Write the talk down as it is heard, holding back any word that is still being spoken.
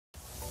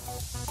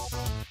Hi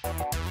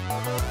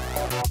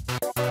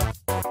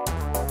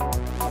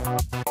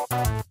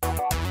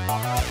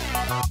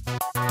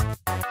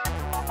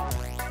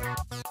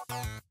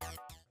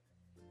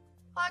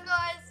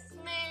guys, it's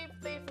me,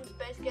 B from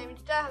Space Gaming.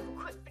 Today I have a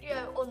quick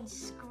video on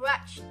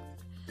Scratch.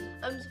 So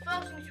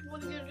first thing you're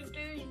going to do,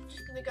 you're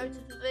just going to go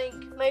to the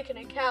link, make an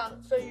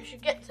account, so you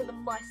should get to the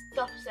My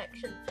Stuff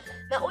section.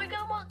 Now all you're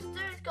going to want to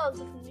do is go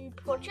onto the new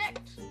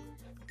project.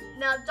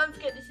 Now don't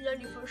forget this is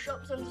only for a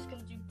shop, so I'm just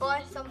going to do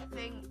buy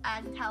something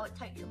and how it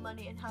takes your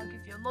money and how it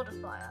gives you a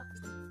modifier.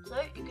 So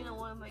you're going to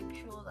want to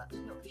make sure that's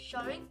not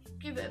showing.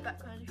 Give it a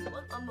background if you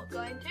want, I'm not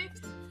going to.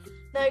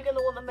 Now you're going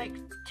to want to make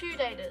two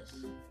datas,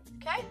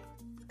 okay?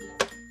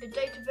 A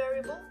data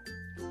variable,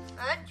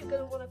 and you're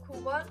going to want to call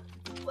one,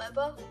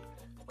 whatever,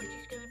 which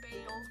is going to be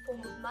your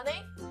form of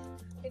money.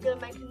 You're going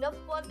to make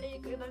another one, and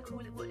you're going to call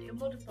it what your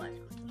modifier is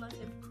called, the most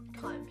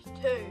times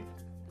 2.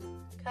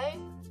 Okay,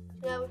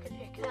 so now we can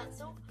hit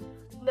cancel.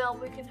 Now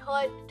we can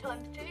hide the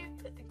times 2,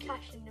 put the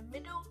cash in the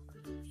middle.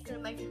 I'm going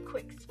to make a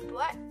quick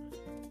sprite.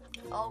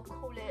 I'll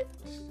call it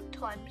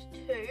times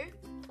 2.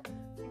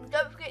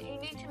 Don't forget you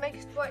need to make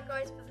a sprite,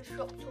 guys, for the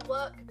shop to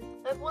work.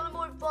 I have one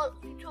more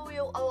advanced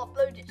tutorial, I'll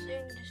upload it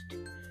soon,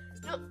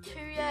 just not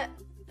too yet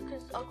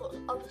because I've got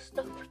other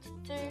stuff to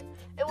do.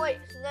 Anyway,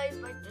 so now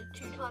you've made the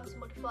 2 times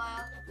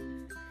modifier.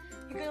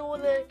 You're going to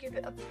want to give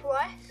it a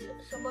price,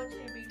 so mine's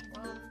going to be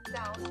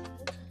 1,000.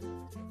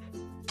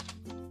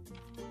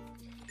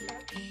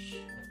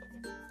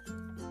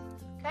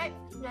 Okay,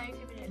 now you're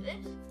giving it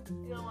this. You're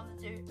going to want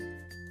to do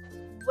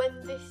when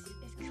this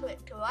is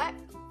clicked, alright?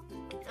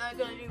 Now I'm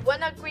going to do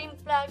when a green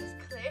flag is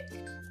clicked.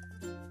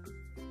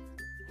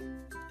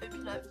 Oops,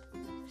 no.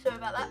 Sorry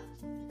about that.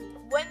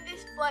 When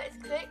this sprite is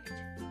clicked,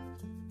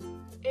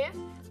 if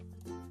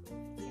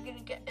you're going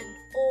to get an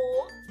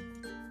or,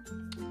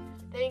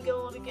 then you're going to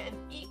want to get an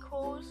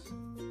equals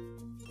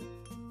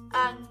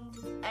and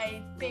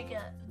a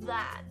bigger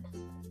than.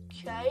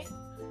 Okay?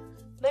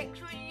 Make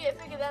sure you get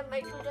bigger than,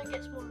 make sure you don't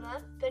get smaller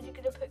than. Then you're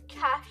going to put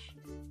cash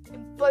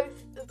in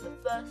both of the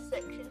first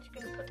sections.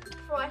 You're going to put the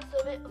price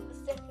of it on the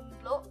second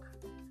block.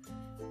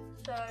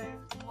 So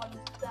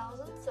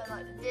 1,000, so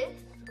like this.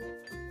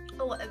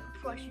 Or whatever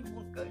price you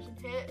want goes in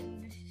here,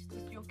 and this is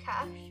just your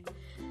cash.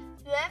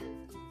 Then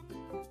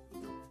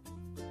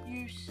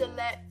you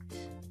select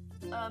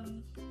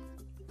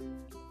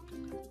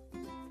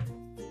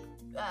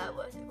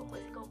where's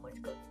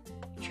it gone?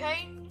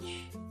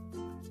 Change.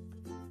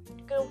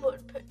 You're gonna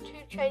put 2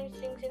 change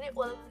things in it.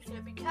 One of them's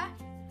gonna be cash.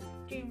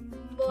 Do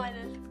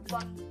minus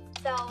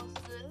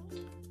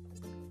 1,000,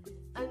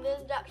 and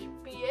then that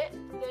should be it.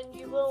 Then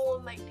you will want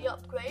to make the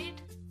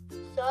upgrade.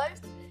 So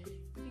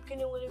you're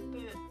gonna want to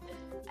put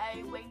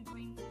a when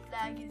green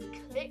flag is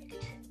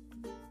clicked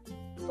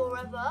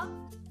forever.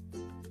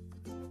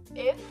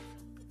 If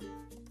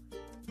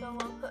then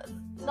we'll put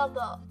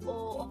another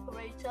or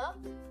operator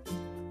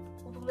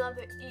with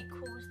another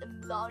equals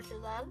and larger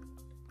than.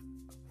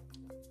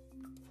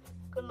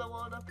 Gonna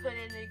want to put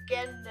in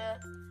again the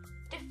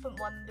different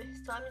one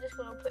this time. You're just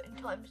gonna put in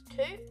times 2.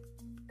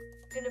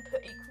 Gonna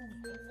put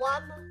equals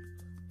 1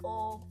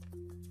 or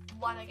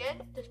 1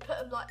 again. Just put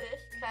them like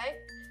this, okay?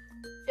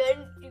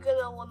 Then you're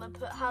gonna want to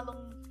put how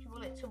long you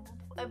want it to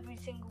every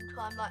single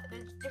time. Like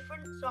there's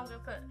different, so I'm gonna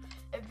put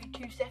every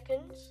 2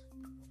 seconds.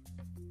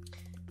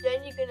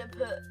 Then you're gonna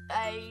put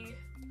a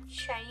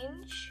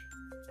change.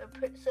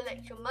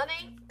 Select your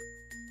money.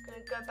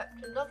 Gonna go back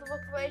to another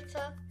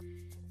operator.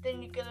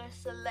 Then you're gonna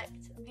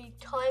select the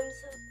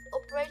times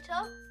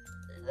operator.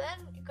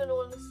 Then you're gonna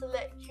want to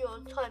select your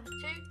times 2.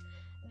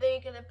 Then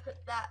you're gonna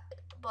put that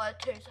by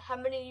 2. So how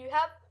many you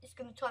have, it's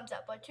gonna times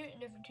that by 2,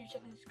 and every 2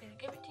 seconds it's gonna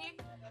give it to you.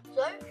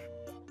 So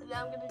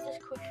now I'm gonna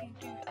just quickly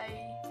do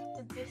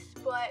this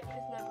sprite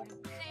because nobody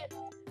will see it.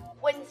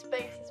 When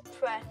space is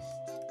pressed,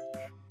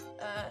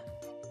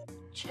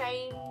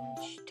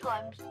 change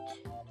times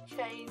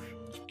change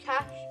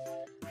cash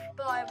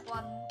by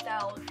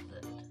 1,000.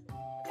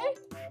 Okay,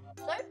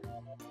 so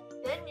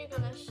then you're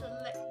gonna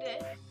select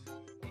this.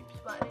 Oops,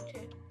 right, I need to.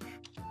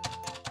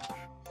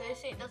 So you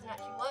see it doesn't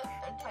actually work,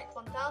 and take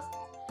 1,000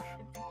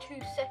 every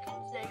 2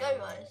 seconds. There you go,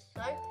 guys.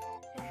 So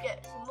you can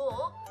get some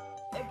more.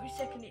 Every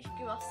second it should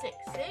give us 6.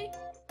 See?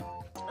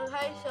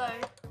 Okay, so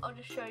I'll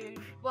just show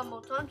you one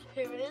more time. So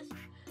here it is.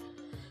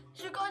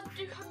 So guys, I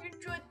do hope you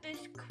enjoyed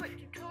this quick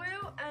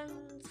tutorial,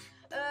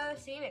 and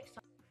see you next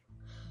time.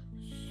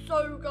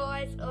 So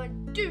guys, I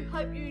do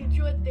hope you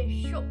enjoyed this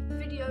short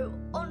video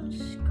on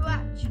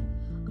Scratch.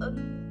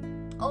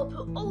 I'll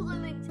put all the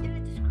links in the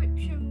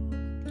description,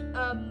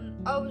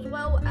 as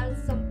well as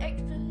some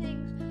extra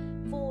things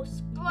for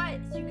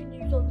sprites you can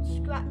use on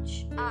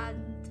Scratch,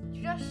 and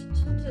just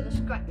to the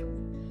Scratch,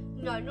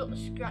 no, not the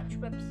Scratch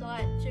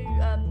website, to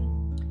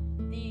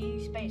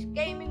the Space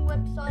Gaming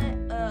website,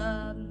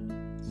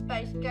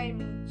 Space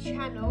Gaming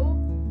channel,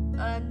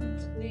 and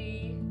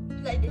the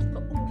playlist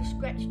for all the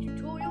Scratch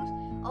tutorials.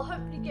 I'll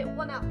hopefully get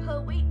one out per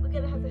week. We're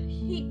going to have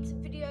heaps of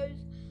videos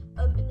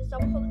in the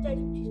summer holidays,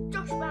 which is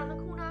just around the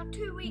corner,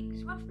 2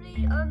 weeks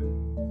roughly.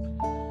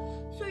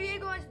 So yeah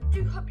guys, I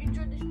do hope you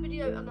enjoyed this video.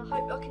 video, and I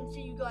hope I can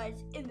see you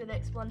guys in the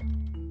next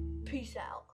one. Peace out.